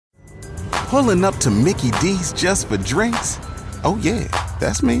Pulling up to Mickey D's just for drinks? Oh yeah,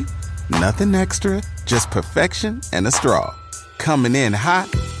 that's me. Nothing extra, just perfection and a straw. Coming in hot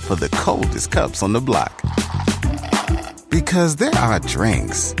for the coldest cups on the block. Because there are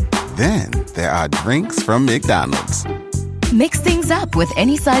drinks. Then there are drinks from McDonald's. Mix things up with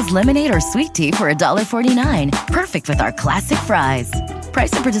any size lemonade or sweet tea for $1.49. Perfect with our classic fries.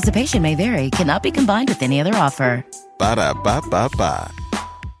 Price and participation may vary. Cannot be combined with any other offer. Ba-da-ba-ba-ba.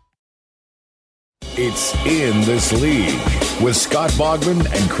 It's In This League with Scott Bogman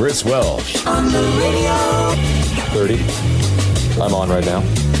and Chris Welsh. On the radio. 30. I'm on right now.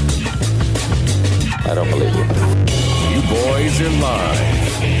 I don't believe you. You boys in line.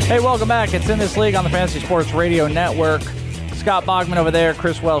 Hey, welcome back. It's In This League on the Fantasy Sports Radio Network. Scott Bogman over there,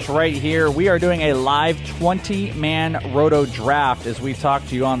 Chris Welsh right here. We are doing a live 20-man roto draft as we talk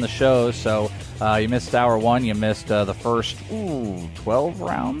to you on the show. So you missed hour one. You missed the first 12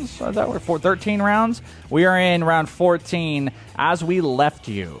 rounds. I thought we were 13 rounds. We are in round 14. As we left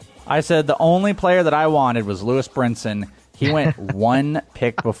you, I said the only player that I wanted was Lewis Brinson. He went one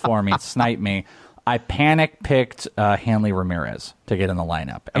pick before me, sniped me. I panic picked Hanley Ramirez to get in the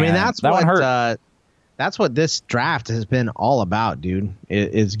lineup. I mean, that's that what one hurt. That's what this draft has been all about, dude.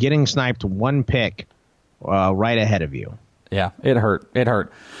 Is getting sniped one pick right ahead of you. Yeah, it hurt. It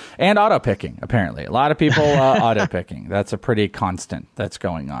hurt. And auto picking, apparently. A lot of people auto picking. That's a pretty constant that's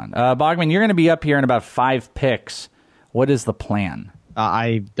going on. Bogman, you're going to be up here in about 5 picks. What is the plan?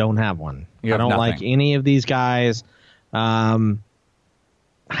 I don't have one. I don't nothing. like any of these guys. I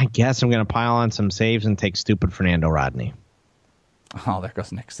guess I'm going to pile on some saves and take stupid Fernando Rodney. Oh, there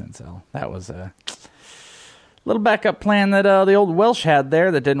goes Nick Senzel. That was a little backup plan that the old Welsh had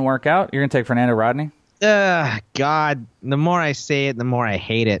there that didn't work out. You're going to take Fernando Rodney? God, the more I say it, the more I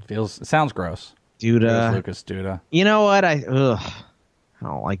hate it. It sounds gross. Duda. Lucas Duda. You know what? I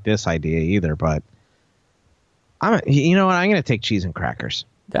don't like this idea either, but you know what? I'm going to take cheese and crackers.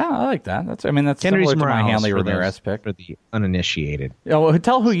 Yeah, I like that. That's Kendrys similar to my Morales Hanley for Ramirez pick. For the uninitiated. Oh, well,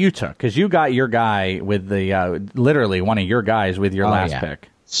 tell who you took, because you got your guy with the literally one of your guys with your last pick.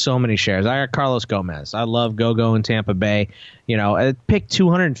 So many shares. I got Carlos Gomez. I love Go in Tampa Bay. You know, pick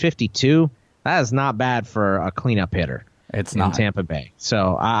 252. That is not bad for a cleanup hitter. It's in Tampa Bay.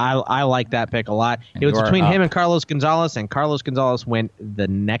 So I like that pick a lot. It was between him and Carlos Gonzalez went the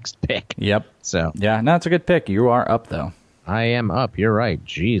next pick. Yep. So yeah, no, it's a good pick. You are up though. I am up. You're right.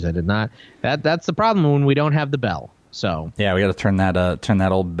 Jeez, I did not. That's the problem when we don't have the bell. So yeah, we got to turn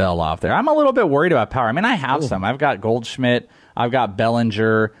that old bell off there. I'm a little bit worried about power. I mean, I have some. I've got Goldschmidt. I've got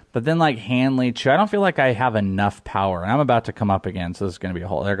Bellinger, but then like Hanley too. I don't feel like I have enough power, and I'm about to come up again. So this is going to be a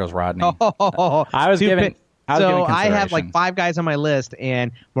whole. There goes Rodney. I have like 5 guys on my list,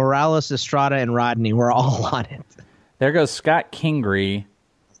 and Morales, Estrada, and Rodney were all on it. There goes Scott Kingery.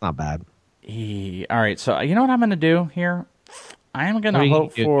 That's not bad. All right, so you know what I'm going to do here? I am going to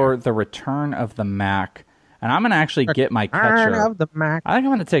hope for the return of the Mac, and I'm going to actually get my catcher. Of the Mac. I think I'm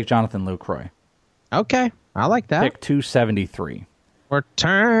going to take Jonathan Lucroy. Okay, I like that. Pick 273.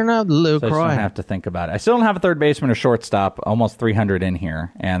 Return of Lucroy. So I just don't have to think about it. I still don't have a third baseman or shortstop. Almost 300 in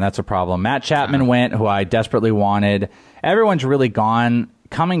here, and that's a problem. Matt Chapman went, who I desperately wanted. Everyone's really gone.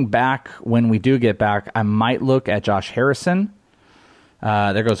 Coming back, when we do get back, I might look at Josh Harrison.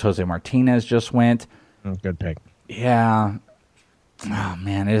 There goes Jose Martinez just went. Good pick. Yeah. Oh,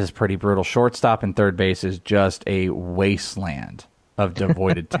 man, it is pretty brutal. Shortstop and third base is just a wasteland of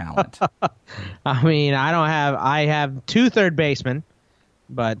devoided talent. I mean, I have 2 third basemen,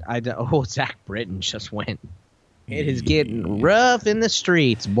 but Zach Britton just went. It is getting rough in the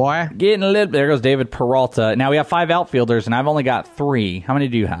streets, boy. Getting a little. There goes David Peralta. Now we have 5 outfielders, and I've only got 3. How many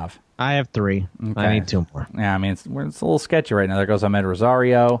do you have? I have 3. Okay. I need 2 more. Yeah, I mean, it's a little sketchy right now. There goes Ahmed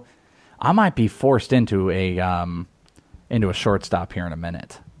Rosario. I might be forced into a shortstop here in a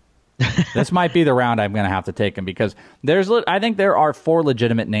minute. This might be the round I'm going to have to take him, because I think there are 4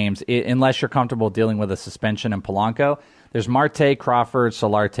 legitimate names, unless you're comfortable dealing with a suspension in Polanco. There's Marte, Crawford,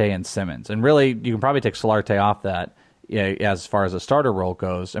 Solarte, and Simmons. And really, you can probably take Solarte off that as far as a starter role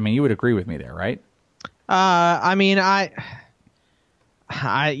goes. I mean, you would agree with me there, right? I mean,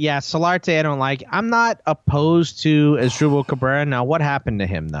 Solarte I don't like. I'm not opposed to Asdrubal Cabrera. Now, what happened to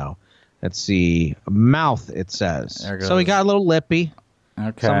him, though? Let's see. Mouth, it says. So he got a little lippy.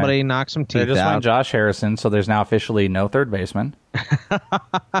 Okay. Somebody knocked some teeth out. They just went Josh Harrison, so there's now officially no third baseman.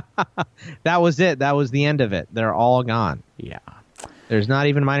 That was it. That was the end of it. They're all gone. Yeah. There's not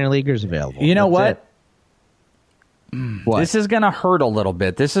even minor leaguers available. You know what? What? This is going to hurt a little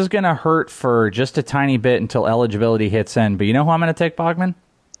bit. This is going to hurt for just a tiny bit until eligibility hits in. But you know who I'm going to take, Bogman?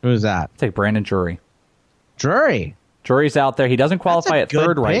 Who's that? Take Brandon Drury. Drury? Drury's out there. He doesn't qualify at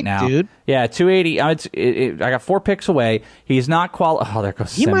third right now. Dude. Yeah, 280. I got 4 picks away. He's not Oh, there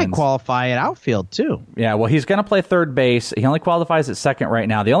goes Simmons. He might qualify at outfield, too. Yeah, well, he's going to play third base. He only qualifies at second right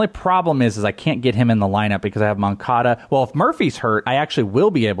now. The only problem is I can't get him in the lineup because I have Moncada. Well, if Murphy's hurt, I actually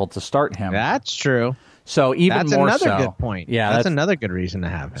will be able to start him. That's true. So that's more another so. Good point. Yeah, that's another good reason to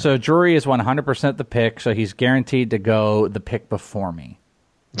have him. So Drury is 100% the pick, so he's guaranteed to go the pick before me.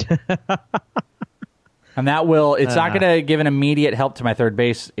 And that it's not going to give an immediate help to my third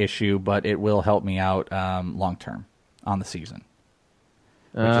base issue, but it will help me out long term on the season,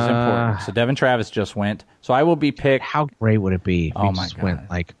 which is important. So Devin Travis just went, so I will be picked. How great would it be if oh he my just God.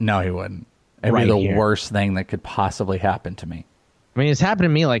 went No, he wouldn't. It'd be the worst thing that could possibly happen to me. I mean, it's happened to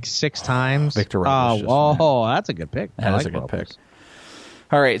me like 6 times. Victor Robles that's a good pick. That is a good pick.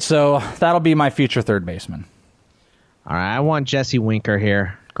 All right, so that'll be my future third baseman. All right, I want Jesse Winker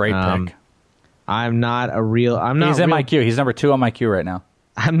here. Great pick. I'm not a real. He's in my queue. He's number 2 on my queue right now.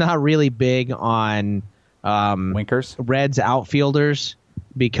 I'm not really big on Winkers, Reds outfielders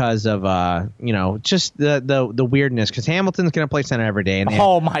because of just the weirdness. Because Hamilton's going to play center every day. And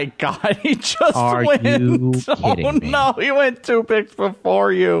oh my God, he just went. You kidding me? No, he went 2 picks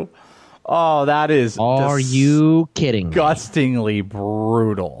before you. Oh, that is. Are you kidding me? Disgustingly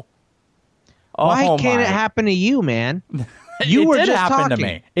brutal. Oh, why can't it happen to you, man? You were just talking. To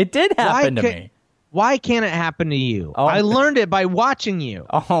me. It did happen to me. Why can't it happen to you? Oh. I learned it by watching you.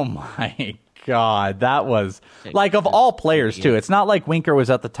 Oh my God, that was like of all players too. It's not like Winker was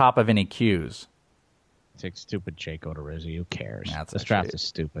at the top of any queues. Take stupid Jake Odorizzi. Who cares? This draft is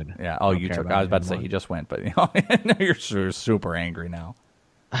stupid. Yeah. Oh, you took. I was about to say he just went, but you're super angry now.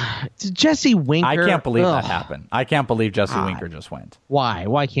 Jesse Winker. I can't believe that happened. I can't believe Jesse Winker just went. Why?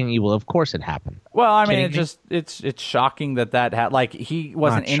 Why can't you? Well, of course it happened. Well, I mean, it's shocking that had like he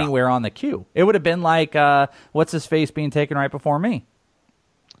wasn't anywhere on the queue. It would have been like what's his face being taken right before me.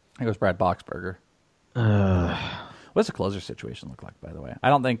 It was Brad Boxberger. What's the closer situation look like, by the way? I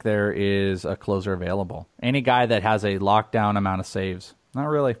don't think there is a closer available. Any guy that has a lockdown amount of saves, not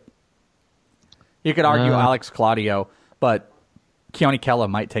really. You could argue Alex Claudio, but Keone Kela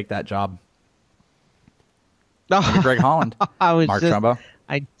might take that job. Maybe Greg Holland. Mark Trumbo.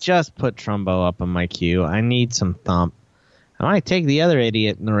 I just put Trumbo up on my queue. I need some thump. I might take the other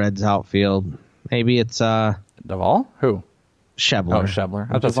idiot in the Reds outfield. Maybe it's Duvall? Who? Shebler. Oh, Shebler.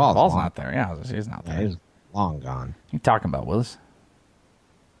 I was Duvall's not there. Yeah, he's not there. Yeah, he's long gone. What are you talking about, Willis?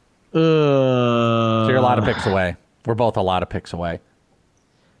 So you're a lot of picks away. We're both a lot of picks away.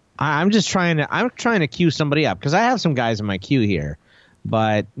 I'm trying to queue somebody up because I have some guys in my queue here,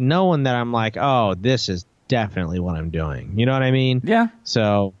 but no one that I'm like, oh, this is definitely what I'm doing. You know what I mean? Yeah.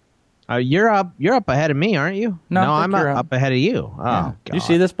 So you're up ahead of me, aren't you? No, I'm up ahead of you. Oh, yeah. God. You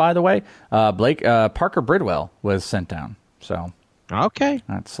see this, by the way? Parker Bridwell was sent down. So okay,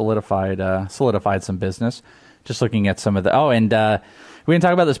 that solidified some business. Just looking at some of the we didn't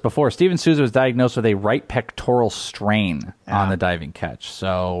talk about this before. Steven Souza was diagnosed with a right pectoral strain on the diving catch.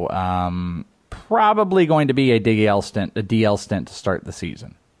 So probably going to be a DL stint to start the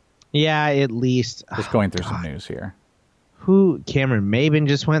season. Yeah, at least. Just going through some news here. Who? Cameron Maben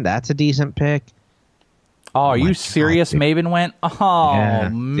just went. That's a decent pick. Oh, are you serious? Maben went? Oh, yeah,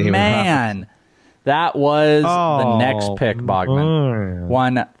 man. That was the next pick, Bogman.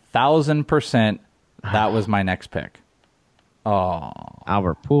 1,000%. That was my next pick. Oh,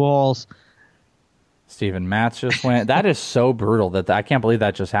 Albert Pujols. Steven Matz just went. That is so brutal. I can't believe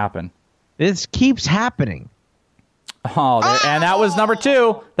that just happened. This keeps happening. And that was number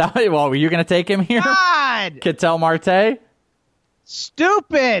 2. Were you going to take him here? God! Ketel Marte?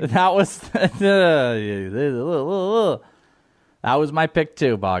 Stupid! That was that was my pick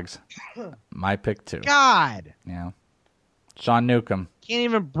 2, Boggs. My pick 2. God! Yeah. Sean Newcomb. Can't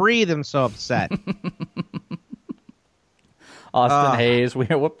even breathe. I'm so upset. Austin Hayes.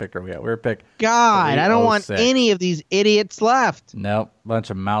 What pick are we at? We're pick. God, I don't want any of these idiots left. Nope. Bunch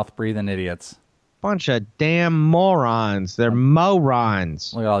of mouth-breathing idiots. Bunch of damn morons. They're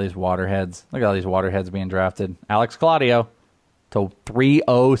morons. Look at all these waterheads. Look at all these waterheads being drafted. Alex Claudio to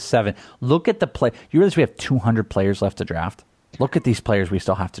 307. Look at the play. You realize we have 200 players left to draft? Look at these players we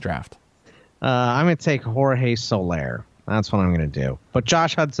still have to draft. I'm going to take Jorge Soler. That's what I'm going to do. But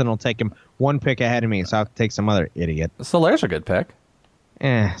Josh Hudson will take him 1 pick ahead of me, so I'll have to take some other idiot. Soler's a good pick.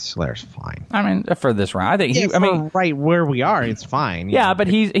 Soler's fine. I mean, for this round, I think right where we are, it's fine. Yeah, but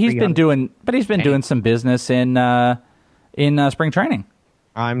he's been doing some business in spring training.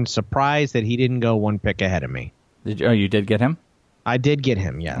 I'm surprised that he didn't go 1 pick ahead of me. You did get him? I did get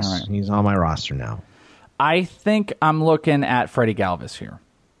him. Yes, right. He's on my roster now. I think I'm looking at Freddie Galvis here.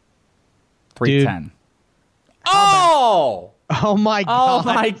 310. Oh! Oh my Oh god!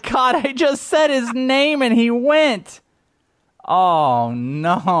 my God! I just said his name and he went. Oh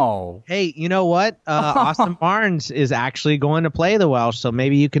no! Hey, you know what? Austin Barnes is actually going to play the Welsh, so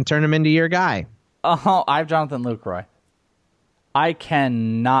maybe you can turn him into your guy. Oh, I have Jonathan Lucroy. I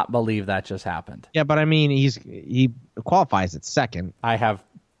cannot believe that just happened. Yeah, but I mean, he qualifies at second. I have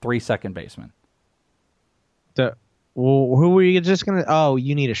 3 second basemen. Well, who were you just gonna? Oh,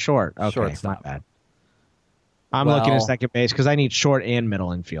 you need a short. Okay, Shortstop. not bad. I'm looking at second base because I need short and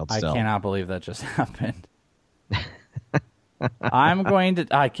middle infield still. I cannot believe that just happened. I'm going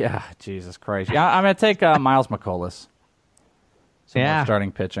to. Jesus Christ! Yeah, I'm going to take Miles McCollum. Yeah,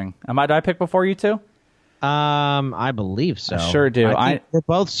 starting pitching. Did I pick before you two? I believe so. I sure do. I think we're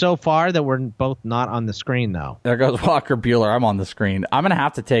both so far that we're both not on the screen though. There goes Walker Buehler. I'm on the screen. I'm going to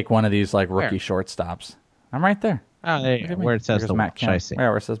have to take one of these like rookie shortstops. I'm right there. Oh, there you go. Where it says the Matt Welsh, I see. Yeah,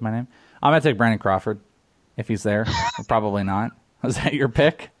 where it says my name. I'm going to take Brandon Crawford if he's there. Probably not. Was that your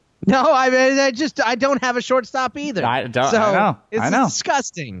pick? No, I don't have a shortstop either. I don't. So I know. It's I know.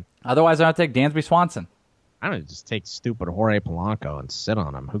 disgusting. Otherwise, I'm going to take Dansby Swanson. I'm going to just take stupid Jorge Polanco and sit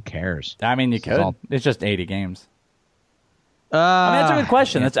on him. Who cares? I mean, you could. It's just 80 games. I mean, that's a good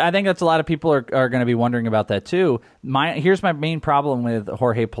question. I think that's a lot of people are going to be wondering about that too. Here's my main problem with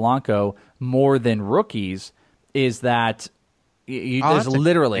Jorge Polanco more than rookies is that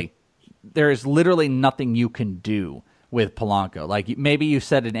there is literally nothing you can do with Polanco. Like maybe you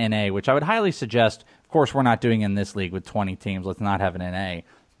set an NA, which I would highly suggest. Of course, we're not doing in this league with 20 teams. Let's not have an NA.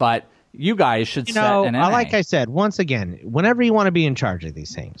 But you guys should set an NA. Like I said, once again, whenever you want to be in charge of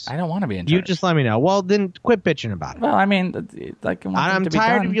these things, I don't want to be in charge. You just let me know. Well, then quit bitching about it. Well, I mean, like I'm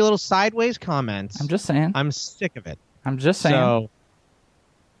tired of your little sideways comments. I'm just saying. I'm sick of it. I'm just saying. So,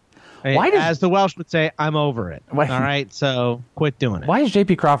 as the Welsh would say, I'm over it. All right, so quit doing it. Why does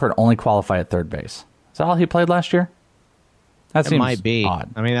J.P. Crawford only qualify at third base? Is that all he played last year? That seems might be odd.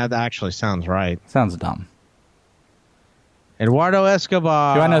 I mean, that actually sounds right. Sounds dumb. Eduardo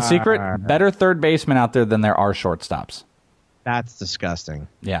Escobar. You want to know a secret? Better third basemen out there than there are shortstops. That's disgusting.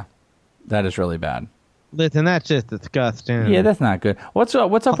 Yeah, that is really bad. Listen, that's just disgusting. Yeah, that's not good. What's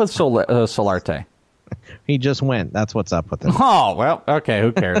up with Solarte? He just went. That's what's up with him. Oh, well, okay,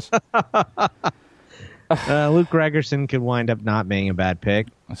 who cares? Luke Gregerson could wind up not being a bad pick.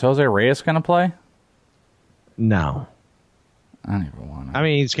 Is Jose Reyes going to play? No. I don't even want to. I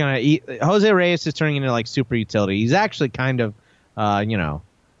mean, he's going to eat. Jose Reyes is turning into like super utility. He's actually kind of,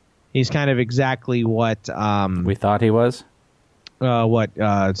 he's kind of exactly what we thought he was.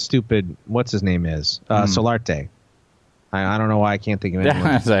 Stupid, what's his name is? Solarte. I don't know why I can't think of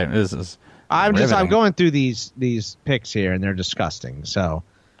it. I'm going through these picks here, and they're disgusting. So,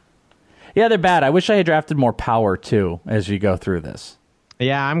 yeah, they're bad. I wish I had drafted more power too as you go through this.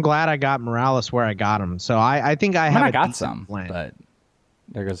 Yeah, I'm glad I got Morales where I got him. So I think I got some plan. But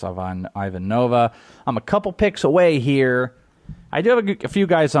there goes Ivan Nova. I'm a couple picks away here. I do have a few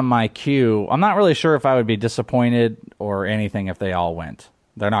guys on my queue. I'm not really sure if I would be disappointed or anything if they all went.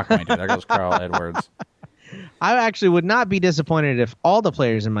 They're not going to. There goes Carl Edwards. I actually would not be disappointed if all the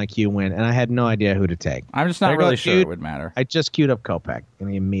players in my queue went and I had no idea who to take. I'm just not really sure it would matter. I just queued up Kopech and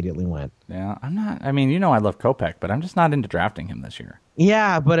he immediately went. Yeah, I'm not. I mean, I love Kopech, but I'm just not into drafting him this year.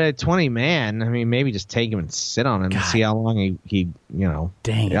 Yeah, but at 20 man, I mean, maybe just take him and sit on him and see how long he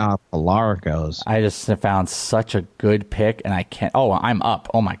dang Pilar goes. I just found such a good pick and I can't. Oh, I'm up.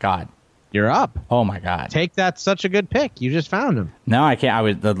 Oh my God. You're up. Oh my God. Take that. Such a good pick. You just found him. No, I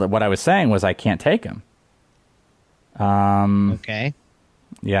can't. What I was saying was I can't take him. Okay.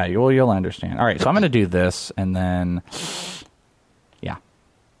 Yeah, you'll understand. All right, so I'm going to do this, and then,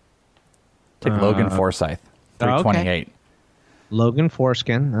 take Logan Forsythe, 328. Okay. Logan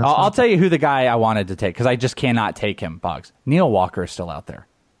Foreskin. I'll tell you who the guy I wanted to take because I just cannot take him. Boggs. Neil Walker is still out there.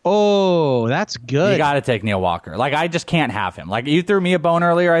 Oh, that's good. You got to take Neil Walker. Like I just can't have him. Like you threw me a bone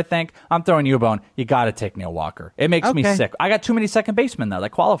earlier. I think I'm throwing you a bone. You got to take Neil Walker. It makes me sick. I got too many second basemen though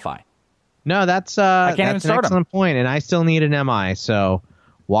that qualify. No, that's I can't even start an excellent point, and I still need an MI, so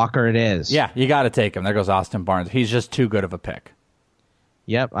Walker it is. Yeah, you got to take him. There goes Austin Barnes. He's just too good of a pick.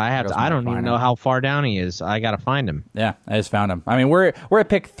 Yep, I have to. I don't even know how far down he is. I got to find him. Yeah, I just found him. I mean, we're at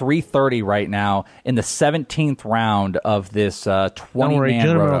pick 330 right now in the 17th round of this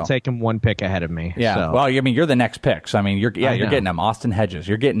 20-man roto. Will take him one pick ahead of me. Yeah. So. Well, I mean, you're the next pick. So I mean, you're getting him. Austin Hedges.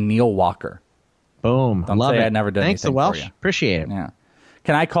 You're getting Neil Walker. Boom. Don't Love say it. I never did Thanks, anything the Welsh. for you. Appreciate it. Yeah.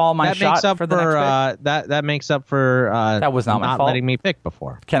 Can I call my shot for the next pick? That makes up for that was not my fault. Letting me pick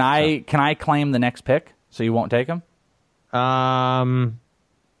before. Can I claim the next pick so you won't take him?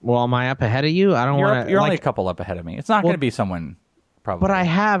 Well, am I up ahead of you? I don't want to. You're only a couple up ahead of me. It's not going to be someone probably. But I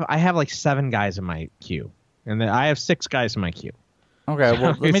have like 7 guys in my queue. and then I have 6 guys in my queue. Okay,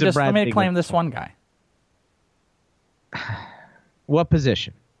 well, let me claim this one guy. What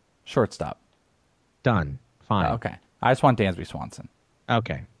position? Shortstop. Done. Fine. Okay. I just want Dansby Swanson.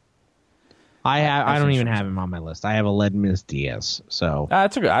 Okay. I don't even have him on my list. I have Aledmys Diaz. So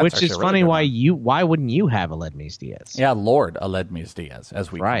that's a good. Which is funny. Why wouldn't you have Aledmys Diaz? Yeah, Lord Aledmys Diaz,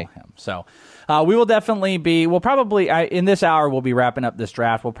 as we call him. So we will definitely be. We'll probably in this hour we'll be wrapping up this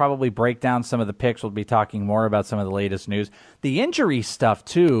draft. We'll probably break down some of the picks. We'll be talking more about some of the latest news, the injury stuff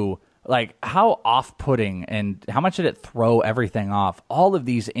too. Like how off-putting and how much did it throw everything off? All of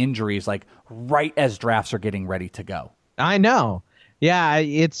these injuries, like right as drafts are getting ready to go. I know. Yeah,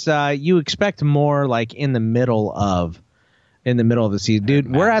 it's you expect more like in the middle of the season,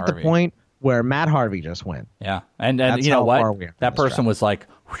 dude. We're at the point where Matt Harvey just went. Yeah, and you know what? That person was like,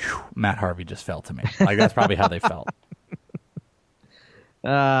 Matt Harvey just fell to me. Like that's probably how they felt.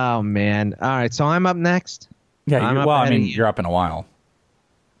 Oh man! All right, so I'm up next. Yeah, you're up in a while.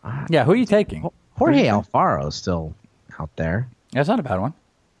 Yeah, who are you taking? Jorge Alfaro's still out there. That's not a bad one.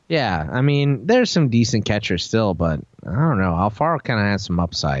 Yeah, I mean, there's some decent catchers still, but I don't know. Alfaro kind of has some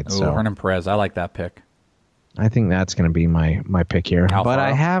upside. So Hernan Perez, I like that pick. I think that's going to be my pick here. Alfaro. But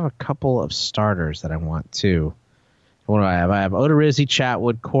I have a couple of starters that I want too. What do I have? I have Odorizzi,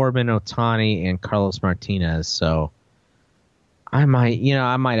 Chatwood, Corbin, Ohtani, and Carlos Martinez. So I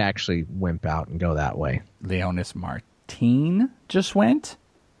might actually wimp out and go that way. Leonis Martin just went.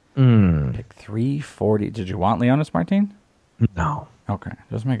 Pick 340. Did you want Leonis Martin? No. Okay,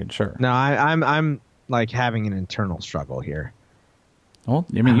 just making sure. No, I'm like having an internal struggle here. Well,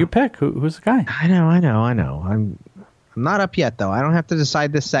 I mean, you pick. Who's the guy? I know. I'm not up yet though. I don't have to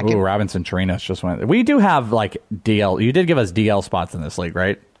decide this second. Ooh, Robinson Chirinos just went. We do have like DL. You did give us DL spots in this league,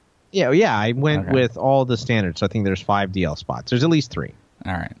 right? Yeah. I went with all the standards. So I think there's 5 DL spots. There's at least 3.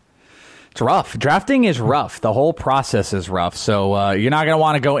 All right. It's rough. Drafting is rough. The whole process is rough. So you're not going to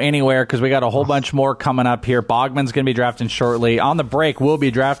want to go anywhere because we got a whole bunch more coming up here. Bogman's going to be drafting shortly. On the break, we'll be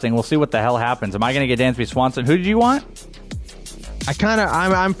drafting. We'll see what the hell happens. Am I going to get Dansby Swanson? Who did you want?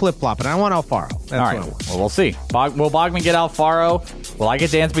 I'm flip-flopping. I want Alfaro. That's all right. Well, we'll see. Will Bogman get Alfaro? Will I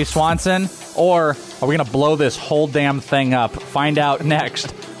get Dansby Swanson? Or are we going to blow this whole damn thing up? Find out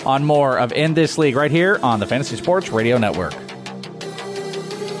next on more of In This League right here on the Fantasy Sports Radio Network.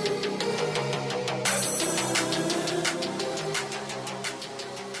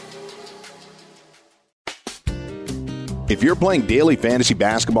 If you're playing daily fantasy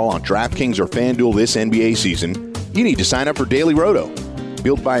basketball on DraftKings or FanDuel this NBA season, you need to sign up for Daily Roto.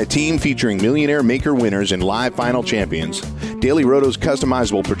 Built by a team featuring millionaire maker winners and live final champions, Daily Roto's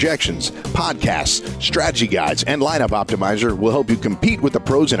customizable projections, podcasts, strategy guides, and lineup optimizer will help you compete with the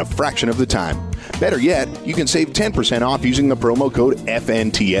pros in a fraction of the time. Better yet, you can save 10% off using the promo code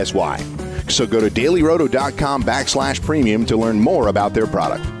FNTSY. So go to dailyroto.com/premium to learn more about their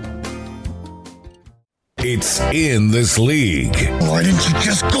product. It's In This League. Why didn't you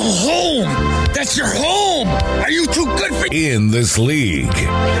just go home? That's your home. Are you too good for... In This League.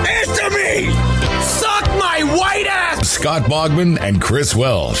 Answer me! Suck my white ass! Scott Bogman and Chris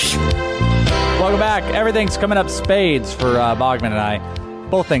Welsh. Welcome back. Everything's coming up spades for Bogman and I.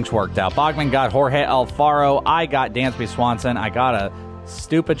 Both things worked out. Bogman got Jorge Alfaro. I got Dansby Swanson. I got a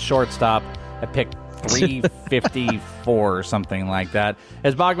stupid shortstop. I picked 354 or something like that.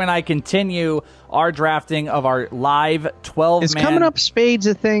 As Bogman and I continue our drafting of our live 12-man... Is coming up spades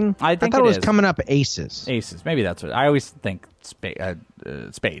a thing? I thought it was coming up aces. Aces. Maybe that's what... I always think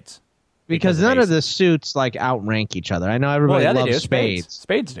spades. Because none of the suits like outrank each other. I know everybody loves spades.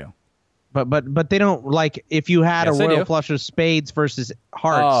 Spades do. But they don't, like, if you had a royal flush of spades versus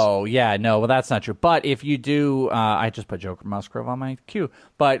hearts. Oh, yeah, no, well, that's not true. But if you do, I just put Joker Musgrove on my queue.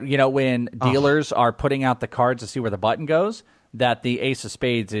 But, you know, when dealers are putting out the cards to see where the button goes, that the ace of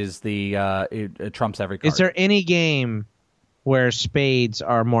spades is it trumps every card. Is there any game where spades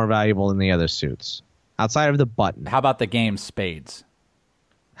are more valuable than the other suits? Outside of the button. How about the game spades?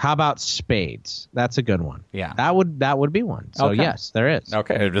 How about spades? That's a good one. Yeah. That would be one. So, yes, there is.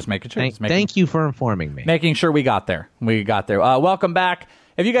 Okay, just making sure. Thank you for informing me. Making sure we got there. Welcome back.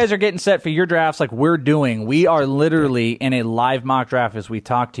 If you guys are getting set for your drafts like we're doing, we are literally in a live mock draft as we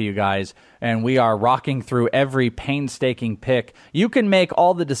talk to you guys, and we are rocking through every painstaking pick. You can make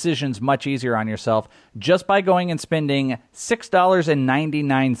all the decisions much easier on yourself just by going and spending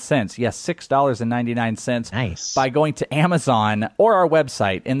 $6.99. Yes, $6.99. Nice. By going to Amazon or our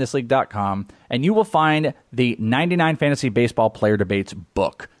website, inthisleague.com, and you will find the 99 Fantasy Baseball Player Debates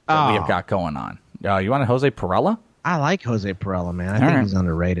book that we have got going on. You want a Jose Perella? I like Jose Perella, man. I All think right. he's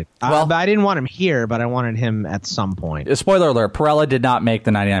underrated. Well- But I didn't want him here, but I wanted him at some point. Spoiler alert: Perella did not make the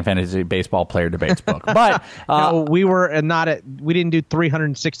 99 Fantasy Baseball Player Debates book, but No, we were not at. We didn't do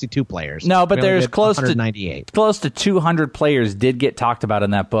 362 players. No, but We only there's did close to 198. Close to 200 players did get talked about in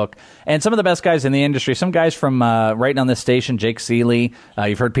that book, and some of the best guys in the industry. Some guys from right on this station, Jake Seeley.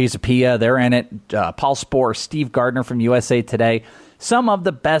 You've heard Pisa Pia; they're in it. Paul Spohr, Steve Gardner from USA Today. Some of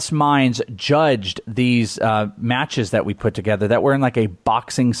the best minds judged these matches that we put together that were in like a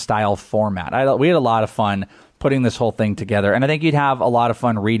boxing style format. We had a lot of fun putting this whole thing together, and I think you'd have a lot of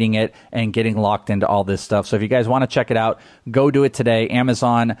fun reading it and getting locked into all this stuff. So if you guys want to check it out, go do it today,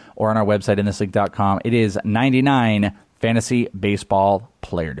 Amazon or on our website, inthisleague.com. It is 99 Fantasy Baseball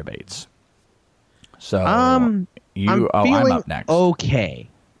Player Debates. So I'm I'm feeling up next. okay.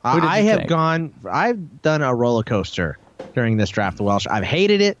 Who did I you have take? I've done a roller coaster during this draft, Welsh. I've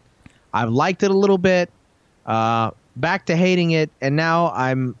hated it. I've liked it a little bit. Back to hating it, and now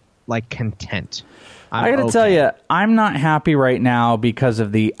I'm like content. I got to tell you, I'm not happy right now because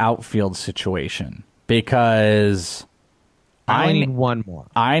of the outfield situation. Because I only need one more.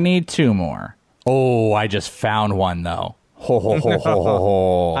 I need two more. Oh, I just found one though. Ho ho ho ho ho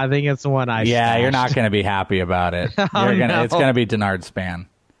ho. I think it's the one I. Yeah, you're stashed. not going to be happy about it. no. It's going to be Denard Span.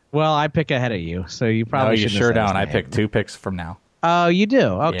 Well, I pick ahead of you, so you No, probably. you shouldn't sure have said his don't. I name. picked 2 picks from now. Oh, you do.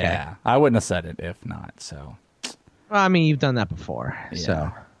 Okay. Yeah, I wouldn't have said it if not. So. Well, I mean, you've done that before,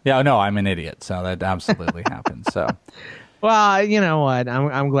 so. Yeah, no, I'm an idiot, so that absolutely happened. So. Well, you know what?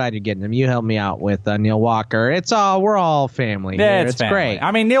 I'm glad you're getting him. You helped me out with Neil Walker. We're all family. Yeah, here. it's family. Great.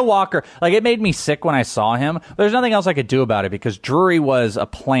 I mean, Neil Walker, like, it made me sick when I saw him. There's nothing else I could do about it because Drury was a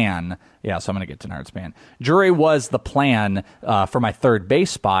plan. Yeah, so I'm going to get to Denard Span. Drury was the plan for my third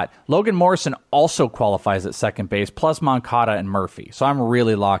base spot. Logan Morrison also qualifies at second base, plus Moncada and Murphy. So I'm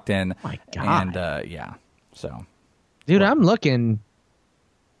really locked in. My God. And, yeah, so. Dude, I'm looking.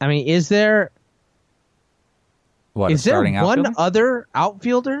 I mean, is there What, is there starting one outfielder? other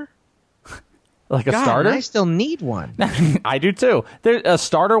outfielder? Like a God, starter? I still need one. I do too. There,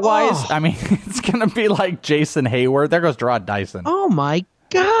 starter-wise, Oh. I mean, it's going to be like Jason Hayward. There goes Gerard Dyson. Oh my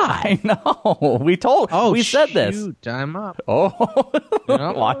God! I know. We said this. Shoot, I'm up. Oh,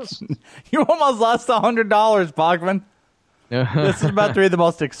 watch. You almost lost $100, Bogman. This is about to be the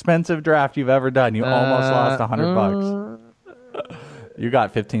most expensive draft you've ever done. You almost lost $100. You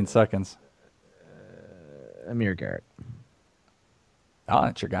got 15 seconds. Amir Garrett. Oh,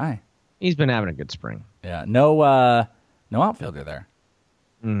 that's your guy. He's been having a good spring. Yeah. No outfielder there.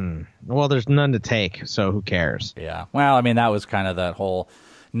 Well, there's none to take, so who cares? Yeah. Well, I mean, that was kind of that whole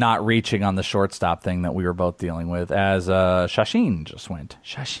not reaching on the shortstop thing that we were both dealing with as Shashin just went.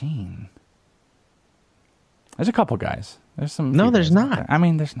 Shashin. There's a couple guys. There's some. No, few there's guys out not. there. I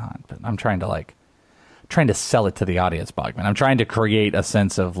mean, there's not. But I'm trying to sell it to the audience, Bogman. I'm trying to create a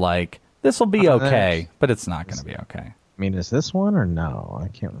sense of like this will be okay, but it's not going to be okay. I mean, is this one or no? I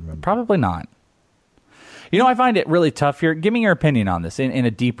can't remember. Probably not. You know, I find it really tough here. Give me your opinion on this in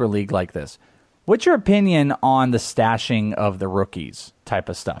a deeper league like this. What's your opinion on the stashing of the rookies type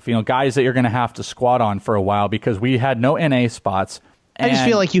of stuff? You know, guys that you're going to have to squat on for a while because we had no NA spots. I just and-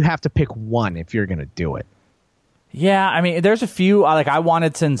 feel like you have to pick one if you're going to do it. Yeah, I mean, there's a few. Like, I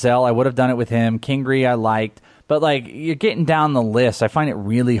wanted Senzel. I would have done it with him. Kingery, I liked. But, like, you're getting down the list. I find it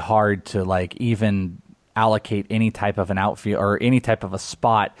really hard to, like, even allocate any type of an outfield or any type of a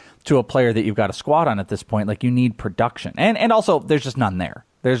spot to a player that you've got a squad on at this point. Like, you need production. And also, there's just none there.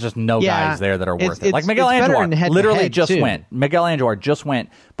 There's just no Yeah, guys there that are worth it. it's- Like, Miguel it's better in Andujar head-to-head, literally just too. went. Miguel Andujar just went,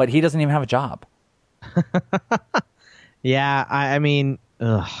 but he doesn't even have a job. Yeah, I mean,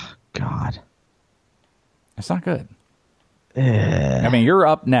 ugh, God. It's not good. I mean, you're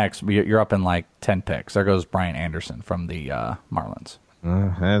up next. You're up in like 10 picks. There goes Brian Anderson from the Marlins.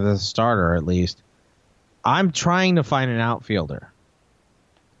 The starter, at least. I'm trying to find an outfielder.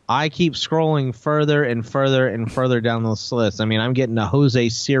 I keep scrolling further and further and further down this list. I mean, I'm getting a Jose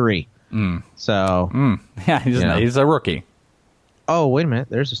Siri. So, Yeah, he's a rookie. oh, wait a minute.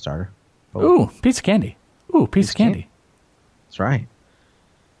 There's a starter. Ooh, piece of candy. Ooh, piece of candy. That's right.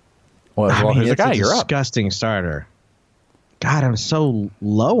 Well, I mean, here's a it's guy. a You're up. disgusting starter. God, I'm so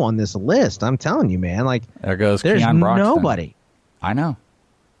low on this list. I'm telling you, man. Like, There goes there's Keon Broxton. nobody. I know.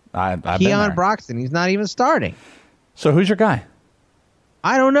 I've been Keon there. Broxton. He's not even starting. So who's your guy?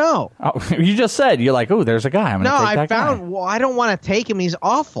 I don't know. Oh, you just said you're like, oh, there's a guy. I'm No, gonna take I that found. guy. Well, I don't want to take him. He's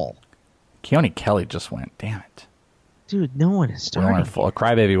awful, Keone Kelly just went. Damn it. dude. No one is starting.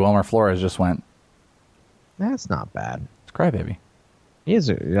 Crybaby Wilmer Flores just went. That's not bad. It's Crybaby. He is.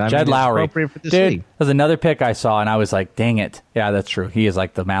 Jed Lowry. Appropriate for this Dude, league. there's another pick I saw, and I was like, dang it. Yeah, that's true. He is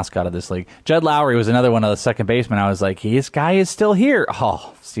like the mascot of this league. Jed Lowry was another one of the second basemen. I was like, this guy is still here.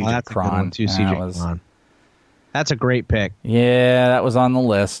 Oh, CJ That's a good Cron. one, too, CJ Cron. That's a great pick. Yeah, that was on the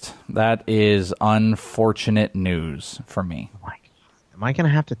list. That is unfortunate news for me. Oh my God. Am I going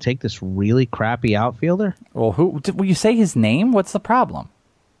to have to take this really crappy outfielder? Well, will you say his name? What's the problem?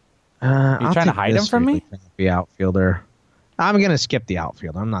 Are you trying to hide him from me? The outfielder. I'm going to skip the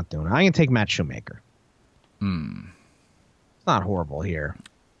outfielder. I'm not doing it. I'm going to take Matt Shoemaker. It's not horrible here.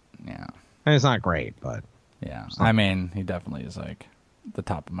 Yeah. And it's not great, but... Yeah. I mean, he definitely is like the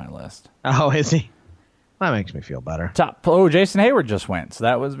top of my list. Oh, is he? That makes me feel better. Jason Hayward just went, so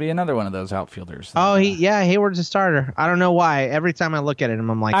that would be another one of those outfielders. Oh, Hayward's a starter. I don't know why. Every time I look at him,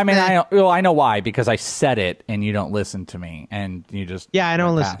 I'm like, I mean, I know why, because I said it and you don't listen to me, and you just I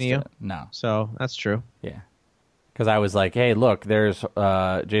don't listen to you. It. No, so that's true. Yeah, because I was like, hey, look, there's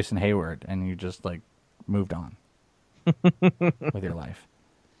Jason Hayward, and you just like moved on with your life.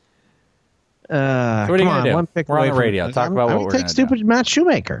 So what are you gonna do? One pick We're on away the from- radio. Talk about what we're take gonna stupid do. Matt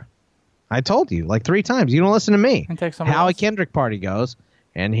Shoemaker. I told you like 3 times. You don't listen to me. Take somebody Howie else. Kendrick party goes,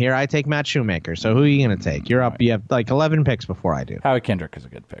 and here I take Matt Shoemaker. So who are you going to take? You're up. You have like 11 picks before I do. Howie Kendrick is a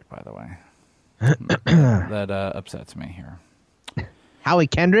good pick, by the way. that upsets me here. Howie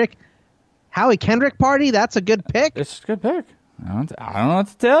Kendrick party. That's a good pick. It's a good pick. I don't know what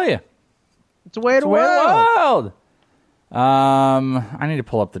to tell you. It's a way It's to way world. I need to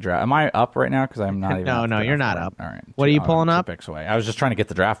pull up the draft. Am I up right now? Because I'm not even. No, you're not up. All right. What are you pulling up? 2 picks away. I was just trying to get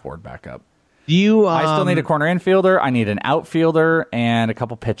the draft board back up. Do you? I still need a corner infielder. I need an outfielder and a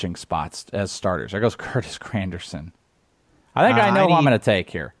couple pitching spots as starters. There goes Curtis Granderson. I think I know who I'm going to take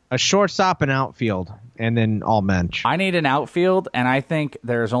here. A shortstop and outfield, and then all bench. I need an outfield, and I think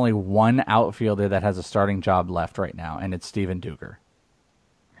there's only one outfielder that has a starting job left right now, and it's Steven Duger.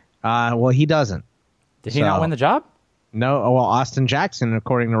 Well, he doesn't. Did he not win the job? No. Well, Austin Jackson,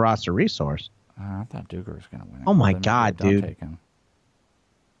 according to Roster Resource. I thought Duger was going to win it. Oh my Then maybe God, don't dude. take him.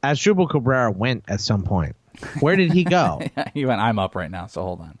 Asdrubal Cabrera went at some point. Where did he go? He went, I'm up right now, so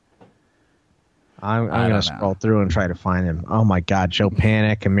hold on. I'm going to scroll through and try to find him. Oh, my God. Joe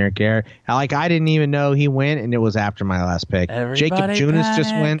Panic, Amir Garrett. I didn't even know he went, and it was after my last pick. Jacob Junis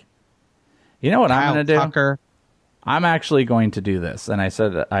just went. You know what Kyle I'm going to do? Tucker. I'm actually going to do this, and I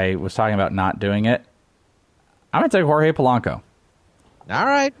said I was talking about not doing it. I'm going to take Jorge Polanco. All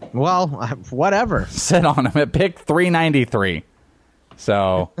right. Well, whatever. Sit on him at pick 393.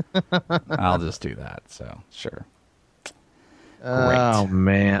 So I'll just do that. So, sure. Oh,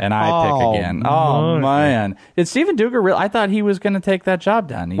 man. And I pick again. Oh, man. Did Steven Duger real? I thought he was going to take that job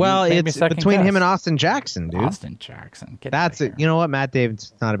done. Well, it's between him and Austin Jackson, dude. Austin Jackson. That's it. You know what? Matt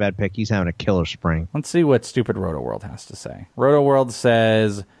David's not a bad pick. He's having a killer spring. Let's see what stupid Roto World has to say. Roto World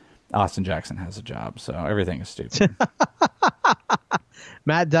says Austin Jackson has a job, so everything is stupid.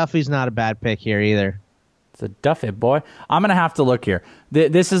 Matt Duffy's not a bad pick here either. It's a Duffy boy. I'm going to have to look here.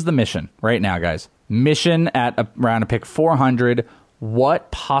 This is the mission right now, guys. Mission at around a pick 400.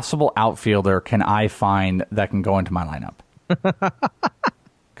 What possible outfielder can I find that can go into my lineup?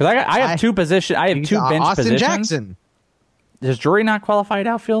 Because I have two positions. I have two bench Austin positions. Jackson. Does Drury not qualify at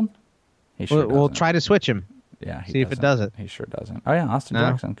outfield? He sure We'll doesn't. Try to switch him. Yeah, see if it does it. He sure doesn't. Oh yeah, Austin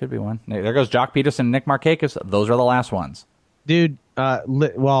Jackson could be one. There goes Jock Peterson, Nick Markakis. Those are the last ones. Dude,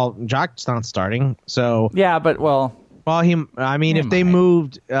 well, Jock's not starting, so yeah, but if they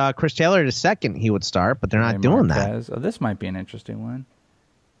moved Chris Taylor to second, he would start, but they're not doing that. Oh, this might be an interesting one.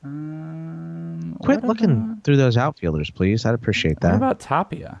 Quit looking through those outfielders, please. I'd appreciate that. What about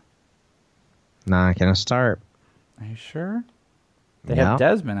Tapia? Not gonna start. Are you sure? They have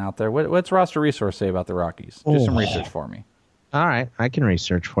Desmond out there. What's Roster Resource say about the Rockies? Do some research for me. All right, I can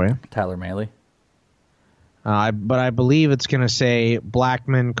research for you. Tyler Mahle. But I believe it's going to say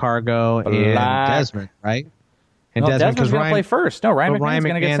Blackman, Cargo, and Desmond, right? And Desmond's going to play first. No, Ryan McMahon's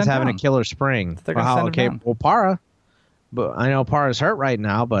going to get sent having down. a killer spring. They're going to send him down. Well, Parra. But I know Parra's hurt right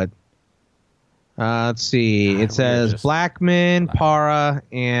now, but let's see. It says Blackman, Parra,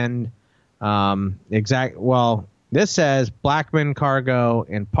 and this says Blackman, Cargo,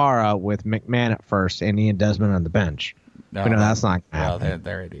 and Parra with McMahon at first and Ian Desmond on the bench. No, but that's not going to happen. Well,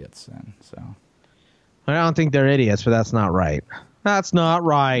 they're idiots then, so. I don't think they're idiots, but that's not right. That's not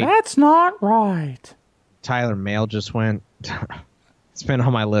right. That's not right. Tyler Mahle just went. It's been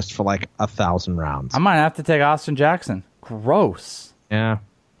on my list for like 1,000 rounds. I might have to take Austin Jackson. Gross. Yeah.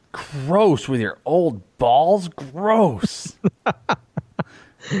 Gross with your old balls. Gross.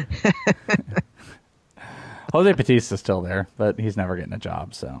 Jose Batista's still there, but he's never getting a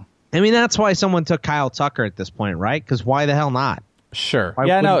job, so. I mean, that's why someone took Kyle Tucker at this point, right? Because why the hell not? Sure. Why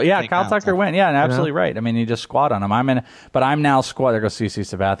Yeah, no, wouldn't you yeah, take Kyle Kyle Tucker Tucker? went. Yeah, and You know? absolutely right. I mean, you just squat on him. But I'm now There goes CC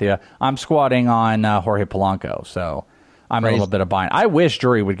Sabathia. I'm squatting on Jorge Polanco, so I'm a little bit of bind. I wish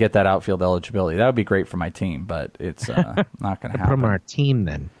Drury would get that outfield eligibility. That would be great for my team, but it's not going to happen. Put him on our team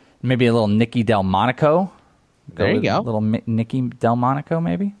then. Maybe a little Nicky Delmonico. There you go. Little Nicky Delmonico,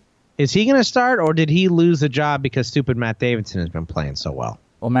 maybe. Is he going to start, or did he lose the job because stupid Matt Davidson has been playing so well?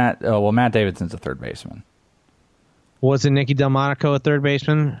 Well, Matt Davidson's a third baseman. Wasn't Nicky Delmonico a third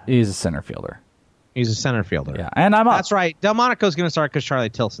baseman? He's a center fielder. He's a center fielder. Yeah, and I'm up. That's right. Delmonico's going to start because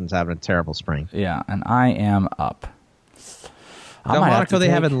Charlie Tilson's having a terrible spring. Yeah, and I am up. Delmonico they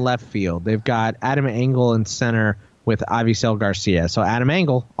have in left field. They've got Adam Engel in center with Avisel Garcia. So Adam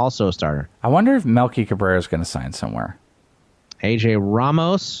Engel, also a starter. I wonder if Melky Cabrera is going to sign somewhere. AJ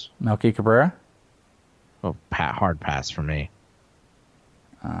Ramos. Melky Cabrera? Oh, hard pass for me.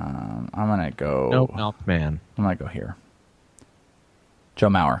 I'm going to go... Nope, Milkman. I'm going to go here. Joe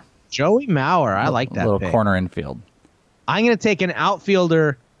Mauer. Joey Mauer. I like that little pick. corner infield. I'm going to take an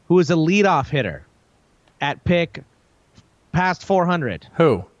outfielder who is a leadoff hitter at pick past 400.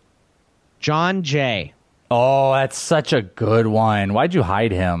 Who? John Jay. Oh, that's such a good one. Why'd you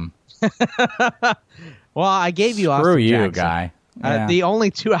hide him? Well, I gave you Screw Austin you, Jackson. guy. Yeah. The only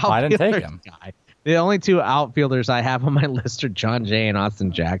two outfielders. I didn't take him. The only two outfielders I have on my list are John Jay and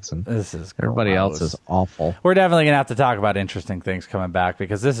Austin Jackson. This is Everybody gross. else is awful. We're definitely going to have to talk about interesting things coming back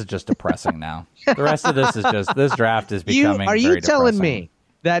because this is just depressing now. The rest of this is just, this draft is becoming Are you very telling depressing. me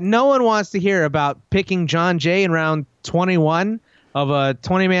that no one wants to hear about picking John Jay in round 21 of a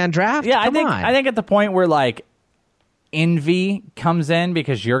 20-man draft? Yeah, Come on. I think at the point where like envy comes in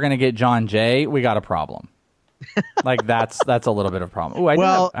because you're going to get John Jay, we got a problem. Like that's a little bit of a problem. Ooh,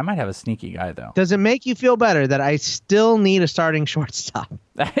 I might have a sneaky guy though. Does it make you feel better that I still need a starting shortstop?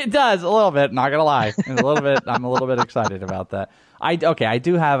 It does a little bit. Not gonna lie, a little bit. I'm a little bit excited about that. I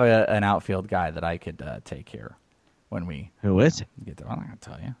do have an outfield guy that I could take here when we. Who is it? Get there. I'm not gonna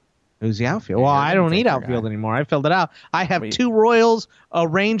tell you. Who's the outfield? Well, I don't need outfield anymore. I filled it out. I have two Royals, a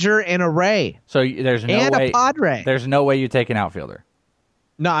Ranger, and a Ray. So there's no and way. a Padre. There's no way you take an outfielder.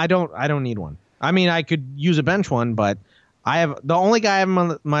 No, I don't. I don't need one. I mean, I could use a bench one, but I have the only guy I have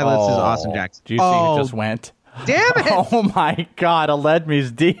on my list is Austin Jackson. Do you see who just went? Damn it! Oh my God,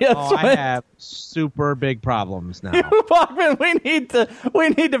 Aledmys Diaz. Oh, I have super big problems now. Bachman, we need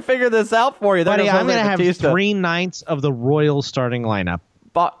to figure this out for you. Buddy, I'm going to have 3/9 of the Royals starting lineup.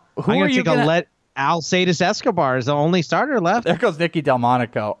 But who are you going to let Alcides Escobar is the only starter left? There goes Nicky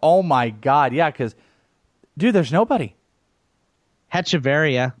Delmonico. Oh my God, yeah, because dude, there's nobody.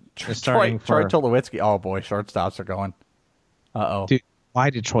 Hecheverria is starting Troy for Tulowitzki. Oh boy, shortstops are going. Dude, why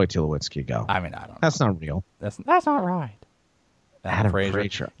did Troy Tulowitzki go? I mean, I don't know. That's not real. That's not right. Adam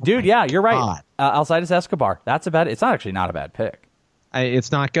Frazier. Dude, yeah, you're right. Alcides Escobar. That's about it. It's not actually not a bad pick.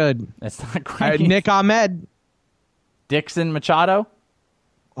 It's not good. It's not great. Nick Ahmed. Dixon Machado.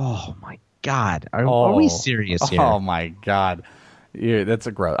 Oh my God. Are we serious here? Oh my God. Yeah, that's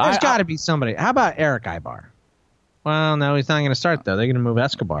a gross. There's got to be somebody. How about Eric Ibar? Well, no, he's not going to start though. They're going to move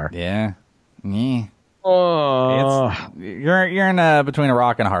Escobar. Yeah. Yeah. Oh, you're in between a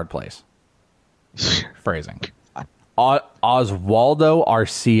rock and a hard place. Phrasing. Oswaldo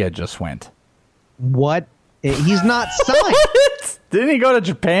Arcia just went. What? He's not signed. Didn't he go to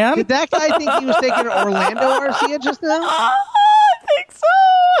Japan? Did that guy think he was taking Orlando Arcia just now? I think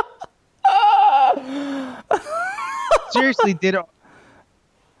so. Seriously,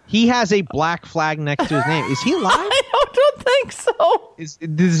 he has a black flag next to his name? Is he alive? I don't think so.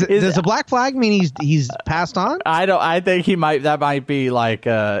 Does a black flag mean he's passed on? I think he might. That might be like,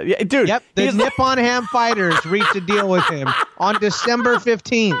 yeah, dude. Yep. The Nippon Ham Fighters reached a deal with him on December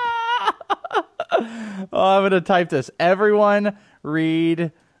 15th. Oh, I'm gonna type this. Everyone,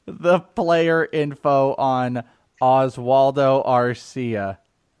 read the player info on Oswaldo Arcia.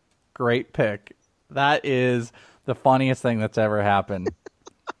 Great pick. That is the funniest thing that's ever happened.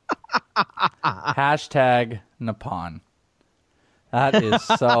 Hashtag Nippon. That is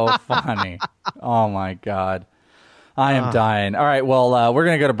so funny. Oh my God. I am dying. All right, well, we're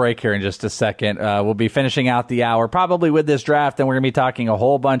going to go to break here in just a second. We'll be finishing out the hour probably with this draft, and we're going to be talking a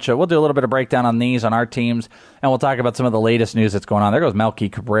whole bunch of, we'll do a little bit of breakdown on these, on our teams, and we'll talk about some of the latest news that's going on. There goes Melky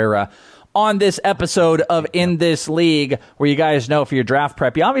Cabrera on this episode of In This League, where you guys know for your draft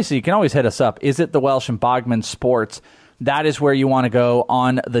prep, you can always hit us up. Is it the Welsh and Bogman Sports? That is where you want to go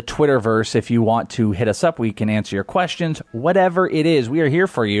on the Twitterverse if you want to hit us up. We can answer your questions, whatever it is. We are here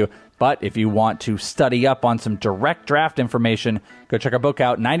for you. But if you want to study up on some direct draft information, go check our book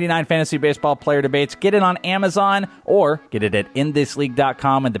out, 99 Fantasy Baseball Player Debates. Get it on Amazon or get it at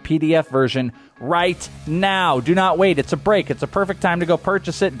inthisleague.com in the PDF version right now. Do not wait. It's a break. It's a perfect time to go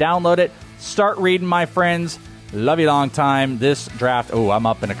purchase it, download it, start reading, my friends. Love you long time. This draft, I'm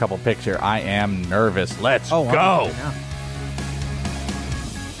up in a couple picks here. I am nervous. Let's go. Yeah.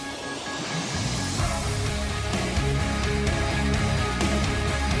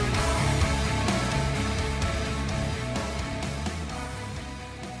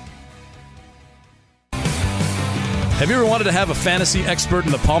 Have you ever wanted to have a fantasy expert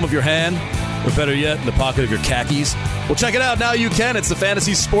in the palm of your hand? Or better yet, in the pocket of your khakis? Well, check it out. Now you can. It's the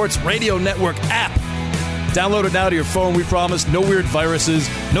Fantasy Sports Radio Network app. Download it now to your phone, we promise. No weird viruses,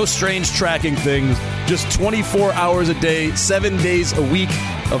 no strange tracking things. Just 24 hours a day, 7 days a week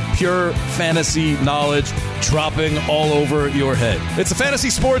of pure fantasy knowledge dropping all over your head. It's the Fantasy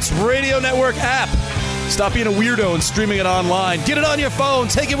Sports Radio Network app. Stop being a weirdo and streaming it online. Get it on your phone.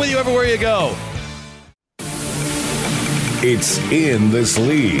 Take it with you everywhere you go. It's In This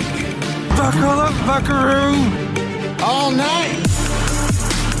League. Buckle up, buckaroo. All night.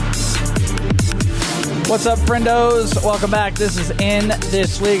 What's up, friendos? Welcome back. This is In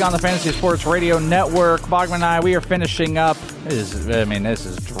This League on the Fantasy Sports Radio Network. Bogman and I, we are finishing up. This is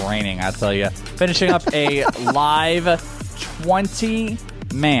draining, I tell you. Finishing up a live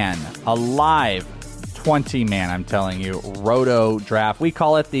 20-man, I'm telling you, Roto draft. We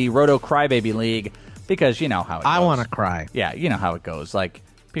call it the Roto Crybaby League because you know how it goes. I want to cry. Yeah, you know how it goes. Like,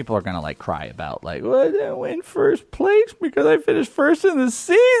 people are going to, like, cry about, like, well, I didn't win first place because I finished first in the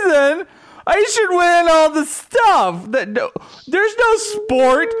season. I should win all the stuff. There's no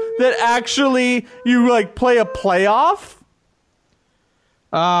sport that actually you, like, play a playoff.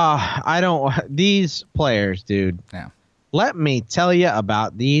 I don't. These players, dude. Yeah. Let me tell you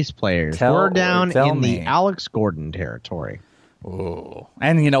about these players. We're down in me. the Alex Gordon territory. Oh,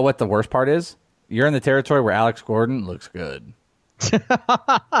 and you know what the worst part is? You're in the territory where Alex Gordon looks good. You know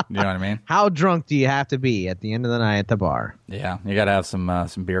what I mean? How drunk do you have to be at the end of the night at the bar? Yeah, you got to have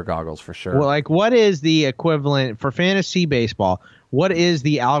some beer goggles for sure. Well, like, what is the equivalent for fantasy baseball? What is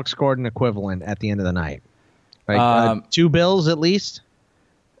the Alex Gordon equivalent at the end of the night? Like 2 bills at least?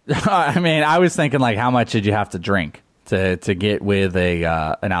 I mean, I was thinking, like, how much did you have to drink to get with an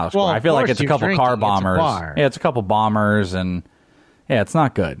Alex Gordon? I feel like it's a couple car bombers. Yeah, it's a couple bombers, and yeah, it's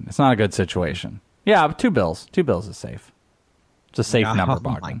not good. It's not a good situation. Yeah, but 2 bills. 2 bills is safe. It's a safe number,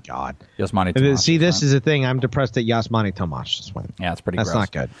 Bogdan. Oh, my God. Yasmani Tomas. See, this is the thing. I'm depressed that Yasmani Tomas just went. Yeah, it's pretty That's gross.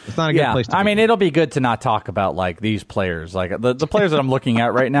 not good. It's not a good place to be. I mean, it'll be good to not talk about, like, these players. Like, the players that I'm looking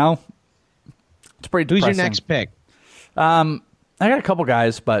at right now, it's pretty depressing. Who's your next pick? I got a couple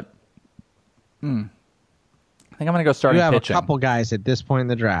guys, but I think I'm going to go starting pitching. You have a couple guys at this point in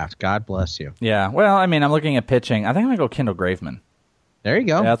the draft. God bless you. Yeah, well, I mean, I'm looking at pitching. I think I'm going to go Kendall Graveman. There you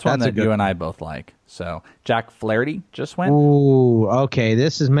go. Yeah, that's one that you and I both like. So, Jack Flaherty just went. Ooh, okay.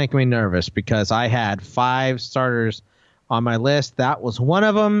 This is making me nervous because I had 5 starters on my list. That was one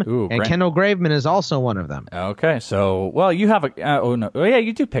of them, and Kendall Graveman is also one of them. Okay, so, well, you have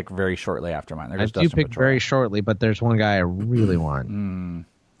you do pick very shortly after mine. I do pick very shortly, but there's one guy I really want.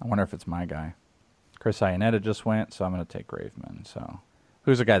 I wonder if it's my guy. Chris Iannetta just went, so I'm going to take Graveman. So,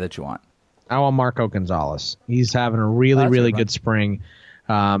 who's the guy that you want? I want Marco Gonzalez. He's having a really good spring.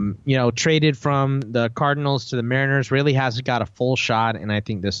 Traded from the Cardinals to the Mariners, really hasn't got a full shot, and I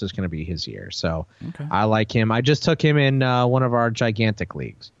think this is going to be his year. So I like him. I just took him in one of our gigantic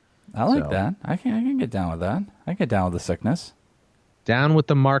leagues. I like that. I can get down with that. I can get down with the sickness. Down with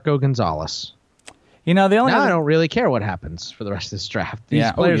the Marco Gonzalez. You know, I don't really care what happens for the rest of this draft. These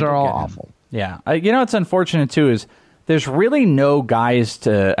players are all awful. Yeah. What's unfortunate, too, is there's really no guys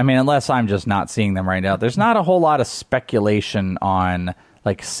unless I'm just not seeing them right now, there's not a whole lot of speculation on,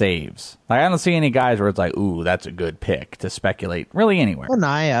 like, saves. Like, I don't see any guys where it's like, ooh, that's a good pick to speculate really anywhere.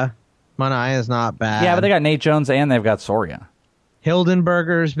 Manaya's not bad. Yeah, but they got Nate Jones and they've got Soria.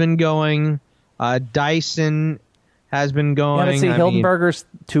 Hildenberger's been going. Dyson has been going. Yeah, but see, Hildenberger's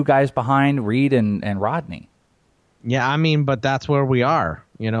 2 guys behind Reed and Rodney. Yeah, I mean, but that's where we are.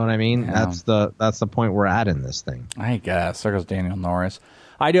 You know what I mean? Yeah. That's the point we're at in this thing. I guess. There goes Daniel Norris.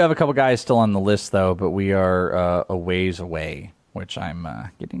 I do have a couple guys still on the list, though, but we are a ways away, which I'm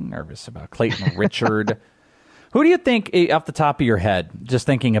getting nervous about. Clayton Richard. Who do you think, off the top of your head, just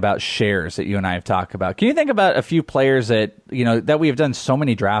thinking about shares that you and I have talked about, can you think about a few players that we have done so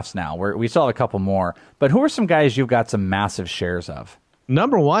many drafts now, where we still have a couple more, but who are some guys you've got some massive shares of?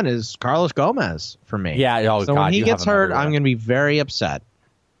 Number 1 is Carlos Gomez for me. Yeah. So when he gets hurt, I'm going to be very upset.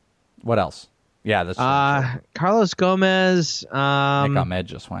 What else? Yeah, that's Carlos Gomez. Nick Ahmed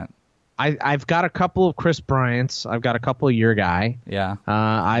just went. I've got a couple of Chris Bryant's. I've got a couple of your guy. Yeah.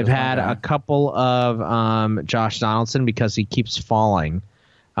 I've had a couple of Josh Donaldson because he keeps falling.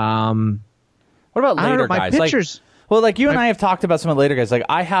 What about later guys? Pitchers, like you and I have talked about some of the later guys. Like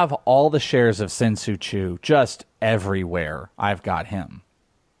I have all the shares of Sin-Soo Choo just everywhere. I've got him.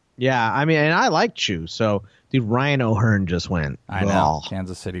 Yeah, I mean, and I like Choo. So, dude, Ryan O'Hearn just went. I know.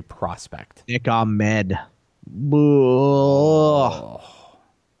 Kansas City prospect. Nick Ahmed. Oh.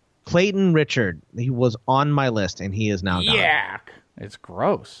 Clayton Richard, he was on my list, and he is now gone. Yuck. It's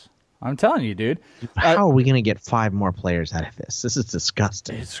gross. I'm telling you, dude. How are we going to get 5 more players out of this? This is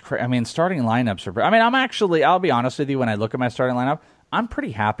disgusting. It's I mean, starting lineups are... I mean, I'll be honest with you, when I look at my starting lineup, I'm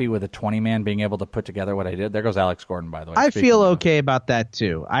pretty happy with a 20-man being able to put together what I did. There goes Alex Gordon, by the way. I feel okay about that,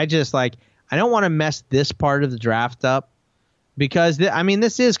 too. I just, I don't want to mess this part of the draft up because,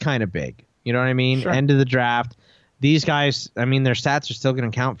 this is kind of big. You know what I mean? Sure. End of the draft. These guys, their stats are still going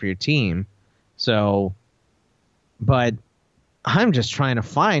to count for your team. So, but I'm just trying to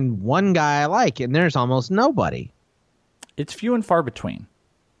find one guy I like, and there's almost nobody. It's few and far between.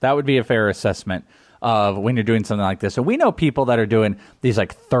 That would be a fair assessment of when you're doing something like this. So we know people that are doing these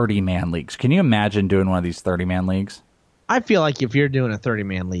 30-man leagues. Can you imagine doing one of these 30-man leagues? I feel like if you're doing a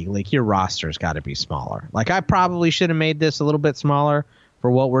 30-man league, your roster's got to be smaller. I probably should have made this a little bit smaller for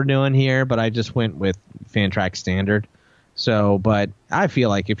what we're doing here, but I just went with Fantrax standard. So, but I feel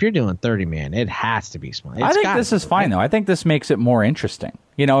like if you're doing 30-man, it has to be small. I think this is fine, though. I think this makes it more interesting.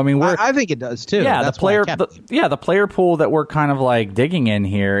 I think it does too. Yeah, that's the player pool that we're kind of digging in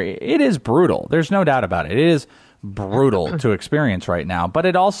here, it is brutal. There's no doubt about it. It is brutal to experience right now, but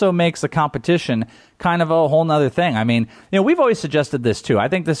it also makes the competition kind of a whole nother thing. We've always suggested this too. I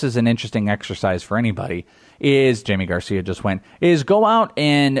think this is an interesting exercise for anybody. Jamie Garcia just went, is go out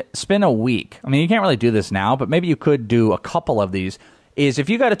and spend a week. You can't really do this now, but maybe you could do a couple of these. Is if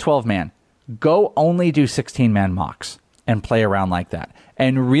you got a 12-man, go only do 16-man mocks and play around like that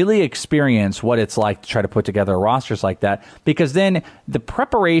and really experience what it's like to try to put together rosters like that, because then the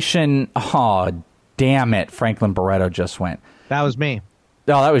preparation, damn it, Franklin Barreto just went. That was me.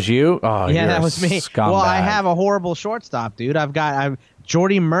 Oh, that was you? Oh, yeah, that was me. Scumbag. Well, I have a horrible shortstop, dude.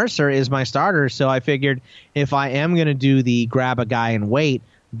 Jordy Mercer is my starter, so I figured if I am going to do the grab a guy and wait,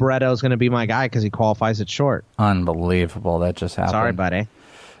 Barreto's going to be my guy because he qualifies at short. Unbelievable. That just happened. Sorry, buddy.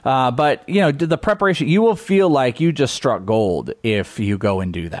 But, the preparation, you will feel like you just struck gold if you go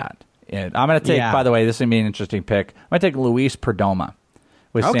and do that. And I'm going to take, by the way, this is going to be an interesting pick. I'm going to take Luis Perdomo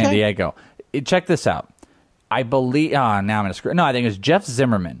with San Diego. Check this out. I believe, now I'm going to screw. No, I think it's Jeff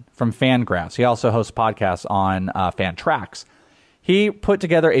Zimmerman from Fangraphs. He also hosts podcasts on Fantrax. He put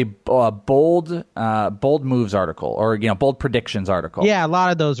together a bold moves article, or bold predictions article. Yeah, a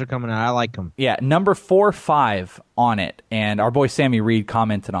lot of those are coming out. I like them. Yeah, number 4-5 on it, and our boy Sammy Reed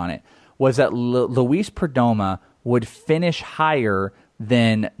commented on it, was that Luis Perdomo would finish higher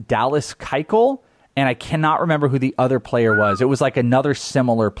than Dallas Keuchel, and I cannot remember who the other player was. It was another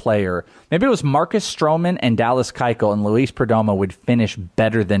similar player. Maybe it was Marcus Stroman and Dallas Keuchel, and Luis Perdomo would finish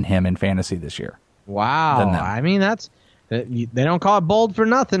better than him in fantasy this year. Wow. That's... They don't call it bold for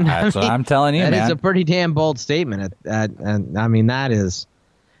nothing. That's what I'm telling you, man. That is a pretty damn bold statement. That is...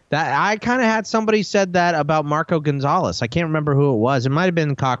 I kind of had somebody said that about Marco Gonzalez. I can't remember who it was. It might have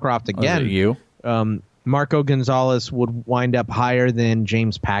been Cockcroft again. Was it you? Marco Gonzalez would wind up higher than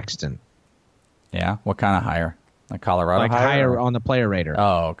James Paxton. Yeah? What kind of higher? Colorado higher on the player rater.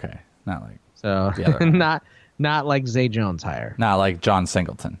 Oh, okay. Not so not like Zay Jones higher. Not like John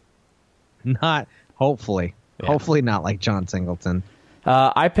Singleton. Not hopefully. Yeah. Hopefully not like John Singleton.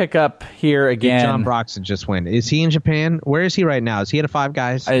 I pick up here again. John Broxton just went. Is he in Japan? Where is he right now? Is he at a Five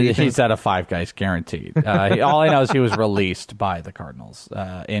Guys? He's at a Five Guys, guaranteed. All I know is he was released by the Cardinals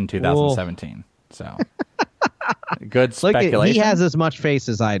in 2017. So, good speculation. He has as much face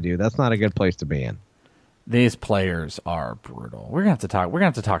as I do. That's not a good place to be in. These players are brutal. We're gonna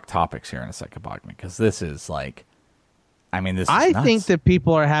have to talk topics here in a second, Bogman, because this is this is nuts. Think that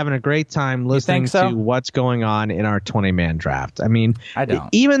people are having a great time listening to what's going on in our 20-man draft. I don't.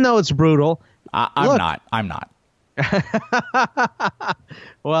 Even though it's brutal. I'm not.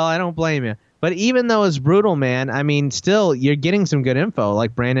 Well, I don't blame you. But even though it's brutal, man, still you're getting some good info.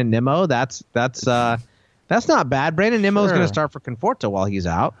 Like Brandon Nimmo, that's not bad. Brandon Nimmo is going to start for Conforto while he's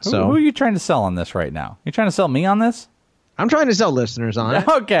out. Who are you trying to sell on this right now? You trying to sell me on this? I'm trying to sell listeners on it.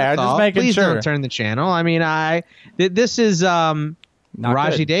 Okay, I'm just making Please sure. Please don't turn the channel. This is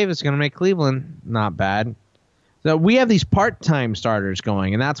Raji Davis going to make Cleveland not bad. So we have these part-time starters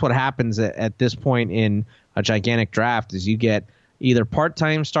going, and that's what happens at this point in a gigantic draft is you get either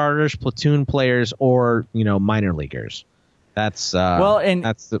part-time starters, platoon players, or minor leaguers. That's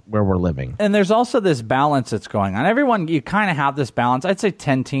that's where we're living. And there's also this balance that's going on. Everyone, you kind of have this balance. I'd say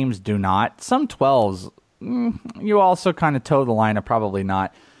 10 teams do not. Some 12s, you also kind of toe the line of probably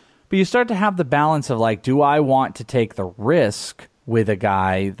not. But you start to have the balance of like, do I want to take the risk with a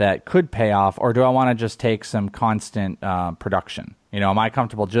guy that could pay off, or do I want to just take some constant production? Am I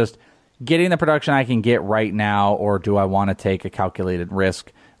comfortable just getting the production I can get right now, or do I want to take a calculated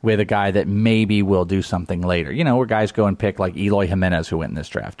risk with a guy that maybe will do something later? Where guys go and pick like Eloy Jimenez, who went in this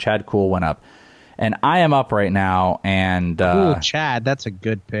draft. Chad Kuhl went up. And I am up right now. And Chad, that's a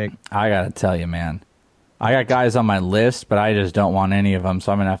good pick. I got to tell you, man. I got guys on my list, but I just don't want any of them.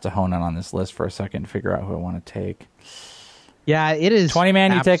 So I'm going to have to hone in on this list for a second and figure out who I want to take. Yeah, it is.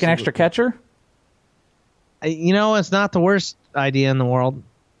 20-man, you take an extra catcher? It's not the worst idea in the world.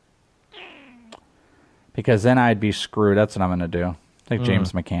 Because then I'd be screwed. That's what I'm going to do. Take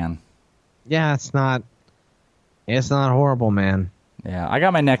James McCann. Yeah, it's not horrible, man. Yeah, I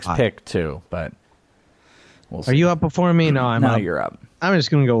got my next pick too, but we'll see. Are you up before me? No, I'm up. No, you're up. I'm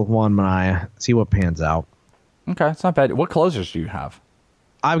just going to go with Juan Minaya, see what pans out. Okay, it's not bad. What closers do you have?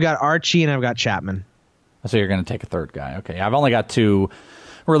 I've got Archie and I've got Chapman. So you're going to take a third guy. Okay, I've only got 2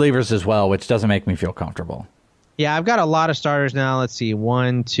 relievers as well, which doesn't make me feel comfortable. Yeah, I've got a lot of starters now. Let's see.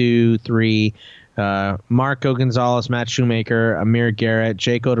 1, 2, 3... Marco Gonzalez, Matt Shoemaker, Amir Garrett,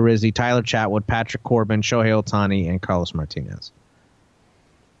 Jake Odorizzi, Tyler Chatwood, Patrick Corbin, Shohei Ohtani, and Carlos Martinez.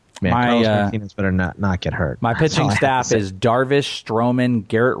 Man, Carlos Martinez better not get hurt. My pitching staff is Darvish, Stroman,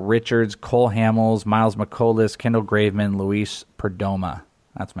 Garrett Richards, Cole Hamels, Miles McCollum, Kendall Graveman, Luis Perdomo.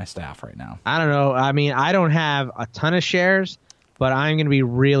 That's my staff right now. I don't know. I mean, I don't have a ton of shares, but I'm going to be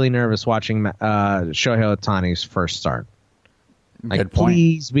really nervous watching Shohei Ohtani's first start. Good point.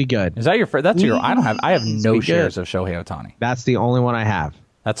 Please be good. Is that your first? That's your. I have no shares of Shohei Ohtani. That's the only one I have.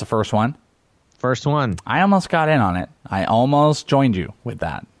 That's the first one. First one. I almost got in on it. I almost joined you with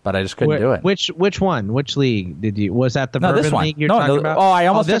that, but I just couldn't do it. Which one? Which league did you? Was that the Bourbon this one. League you're talking about? Oh, I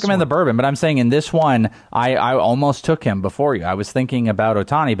almost took him in the Bourbon, but I'm saying in this one, I almost took him before you. I was thinking about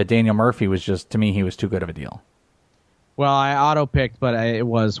Ohtani, but Daniel Murphy was just, to me, he was too good of a deal. Well, I auto-picked, but it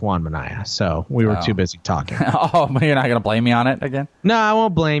was Juan Minaya, so we were too busy talking. Oh, but you're not going to blame me on it again? No, I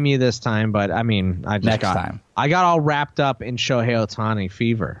won't blame you this time, but I mean, I got all wrapped up in Shohei Ohtani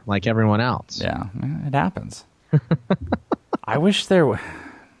fever, like everyone else. Yeah, it happens. I wish there were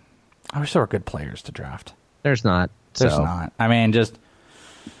good players to draft. There's not. There's not. I mean, just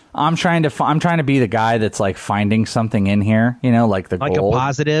I'm trying to be the guy that's like finding something in here, like the gold. A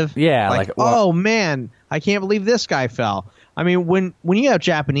positive. Yeah, oh man, I can't believe this guy fell. I mean, when you have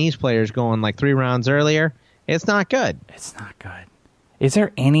Japanese players going like 3 rounds earlier, it's not good. It's not good. Is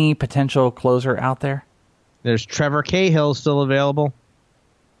there any potential closer out there? There's Trevor Cahill still available.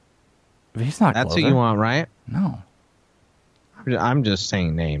 He's not. That's closer. who you want, right? No. I'm just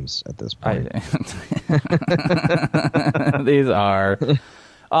saying names at this point. These are.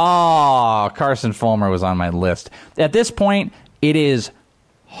 Oh, Carson Fulmer was on my list. At this point, it is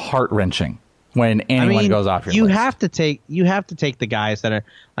heart-wrenching when anyone goes off your list. You have to take the guys that are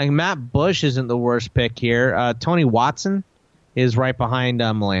like Matt Bush isn't the worst pick here. Tony Watson is right behind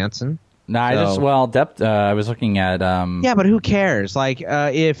Melanson. No, depth. I was looking at. Yeah, but who cares? Like,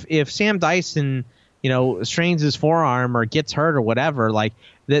 if Sam Dyson, strains his forearm or gets hurt or whatever, like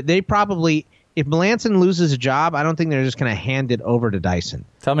they probably. If Melanson loses a job, I don't think they're just going to hand it over to Dyson.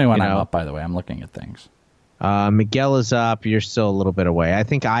 Tell me when I'm up, by the way. I'm looking at things. Miguel is up. You're still a little bit away. I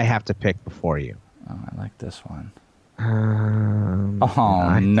think I have to pick before you. Oh, I like this one.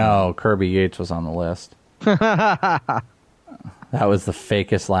 No. Kirby Yates was on the list. That was the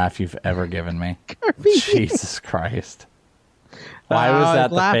fakest laugh you've ever given me. Jesus Christ. Why was that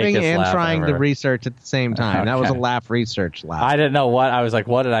the laughing fakest and laugh trying ever? to reassearch at the same time? Okay. That was a laugh research laugh. I didn't know what. I was like,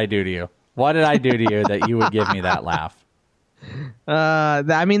 what did I do to you? What did I do to you that you would give me that laugh?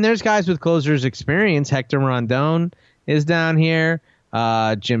 I mean, there's guys with closers experience. Hector Rondon is down here.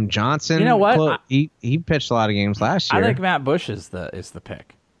 Jim Johnson. You know what? He pitched a lot of games last year. I think Matt Bush is the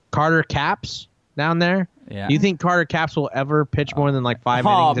pick. Carter Capps down there. Yeah. Do you think Carter Capps will ever pitch more than like 5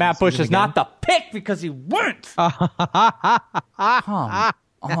 innings? Oh, Matt Bush is not the pick because he won't. Come on.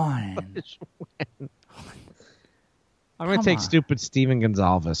 I'm going to take stupid Steven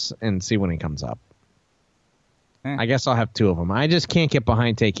Gonzalez and see when he comes up. I guess I'll have 2 of them. I just can't get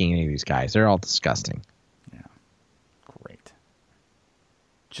behind taking any of these guys. They're all disgusting. Yeah. Great.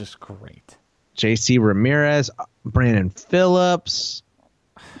 Just great. JC Ramirez, Brandon Phillips.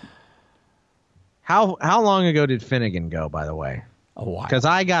 How long ago did Finnegan go, by the way? A while. Because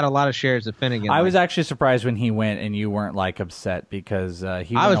I got a lot of shares of Finnegan. I was actually surprised when he went and you weren't like upset because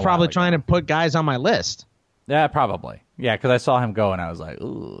he I was probably trying to put guys on my list. Yeah, probably. Yeah, because I saw him go, and I was like,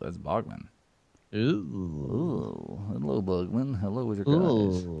 ooh, that's Bogman. Ooh. Hello, Bogman. Hello with your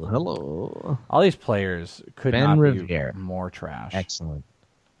guys. Ooh, hello. All these players could Ben not Revere. be more trash. Excellent.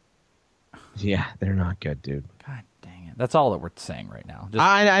 Yeah, they're not good, dude. God dang it. That's all that we're saying right now. Just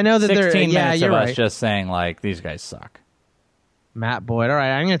I know that 16 they're... Yeah, minutes you're of right. us just saying, like, these guys suck. Matt Boyd. All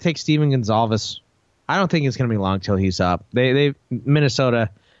right, I'm going to take Steven Gonzalez. I don't think it's going to be long till he's up. Minnesota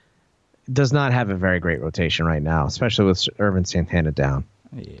does not have a very great rotation right now, especially with Irvin Santana down.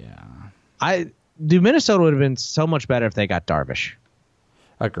 Yeah. Minnesota would have been so much better if they got Darvish.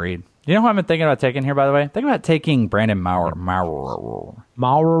 Agreed. You know who I've been thinking about taking here, by the way? Thinking about taking Brandon Maurer.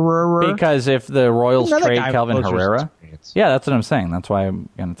 Because if the Royals trade Kelvin Herrera, yeah, that's what I'm saying. That's why I'm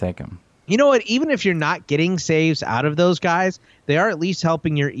going to take him. You know what? Even if you're not getting saves out of those guys, they are at least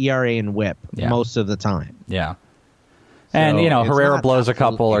helping your ERA and WHIP most of the time. Yeah. So and, Herrera blows a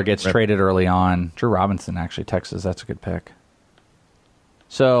couple or absolutely gets traded early on. Drew Robinson, actually, Texas, that's a good pick.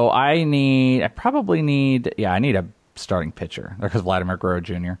 So I need a starting pitcher because Vladimir Guerrero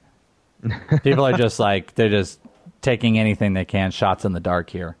Jr. People are just they're just taking anything they can, shots in the dark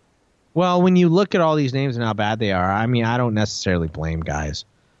here. Well, when you look at all these names and how bad they are, I mean, I don't necessarily blame guys.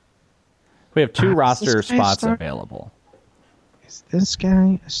 We have 2 roster spots available. Is this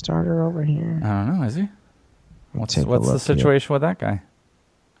guy a starter over here? I don't know. Is he? What's the situation with that guy?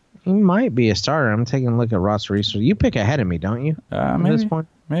 He might be a starter. I'm taking a look at roster resources. You pick ahead of me, don't you? Maybe. At this point?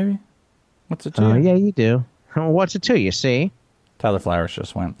 Maybe. What's it to you? Yeah, you do. What's it to you? See? Tyler Flowers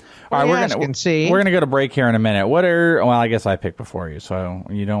just went. All right, we're gonna go to break here in a minute. Well, I guess I picked before you, so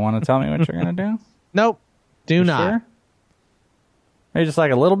you don't want to tell me what you're gonna do? Nope. Do not. Sure? Maybe just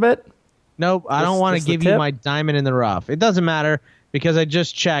like a little bit? Nope. I don't want to give you my diamond in the rough. It doesn't matter because I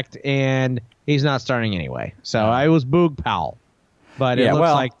just checked and he's not starting anyway. So I was Boog Powell. But it looks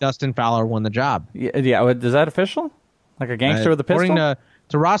like Dustin Fowler won the job. Yeah. Is that official? Like a gangster with a pistol? According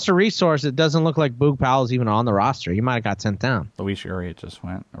to roster resource, it doesn't look like Boog Powell's even on the roster. He might have got sent down. Luis Urias just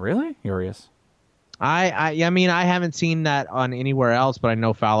went. Really? Urias? I mean, I haven't seen that on anywhere else, but I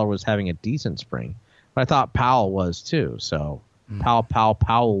know Fowler was having a decent spring. But I thought Powell was too. So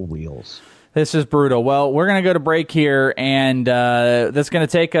Powell wheels. This is brutal. Well, we're going to go to break here, and that's going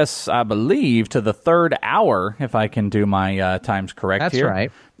to take us, I believe, to the 3rd hour, if I can do my times correct here. That's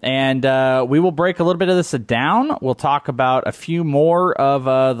right. And we will break a little bit of this down. We'll talk about a few more of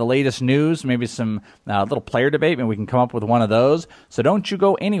the latest news, maybe some little player debate. Maybe we can come up with one of those. So don't you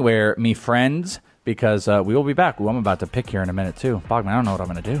go anywhere, me friends, because we will be back. Ooh, I'm about to pick here in a minute, too. Bogman, I don't know what I'm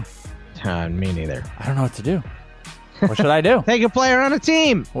going to do. Me neither. I don't know what to do. What should I do? Take a player on a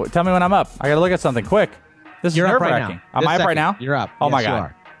team. Well, tell me when I'm up. I got to look at something quick. This is nerve-wracking. Am I up right now? You're up. Oh, yes, my God. You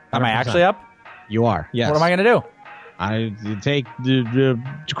are. Am I actually up? You are. Yes. What am I going to do? You take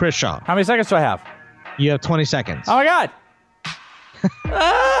Chris Shaw. How many seconds do I have? You have 20 seconds. Oh, my God.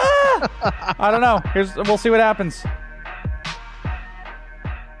 I don't know. We'll see what happens.